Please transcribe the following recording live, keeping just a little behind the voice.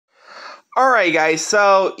Alright guys,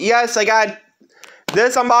 so yes, I got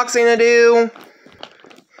this unboxing to do.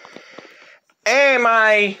 And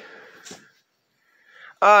my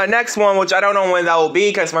next one, which I don't know when that will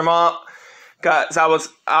be, because my mom, my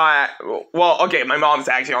mom's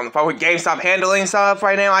actually on the phone with GameStop handling stuff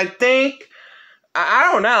right now, I think. I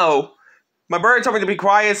don't know. My bird told me to be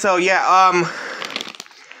quiet, so yeah,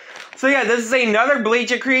 this is another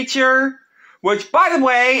Bleacher creature, which, by the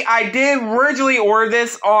way, I did originally order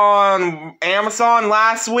this on Amazon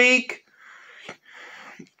last week.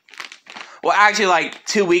 Well, actually, like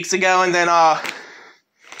 2 weeks ago, and then,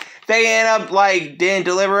 they ended up, like, didn't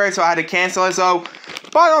deliver it, so I had to cancel it, so,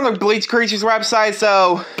 bought it on the Bleacher Creatures website,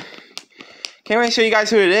 so, can't really show you guys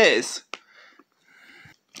who it is.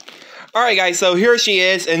 Alright guys, so here she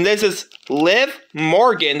is, and this is Liv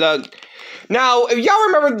Morgan. Now, if y'all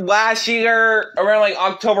remember last year, around like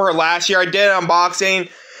October of last year, I did an unboxing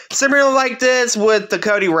similar like this with the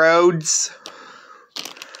Cody Rhodes.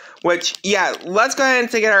 Which, yeah, let's go ahead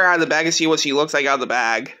and take her out of the bag and see what she looks like out of the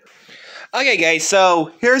bag. Okay guys,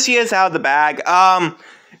 so here she is out of the bag.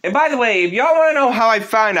 And by the way, if y'all want to know how I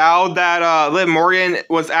found out that Liv Morgan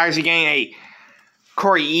was actually getting a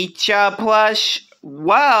Kuricha plush,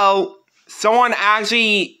 well, someone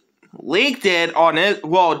actually leaked it on it.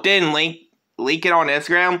 Well, didn't leak it on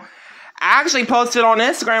Instagram. I actually posted on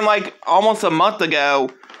Instagram like almost a month ago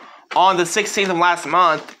on the 16th of last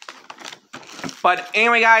month. But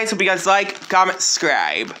anyway, guys, hope you guys like, comment,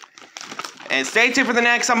 subscribe. And stay tuned for the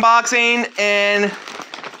next unboxing, and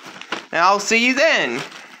I'll see you then.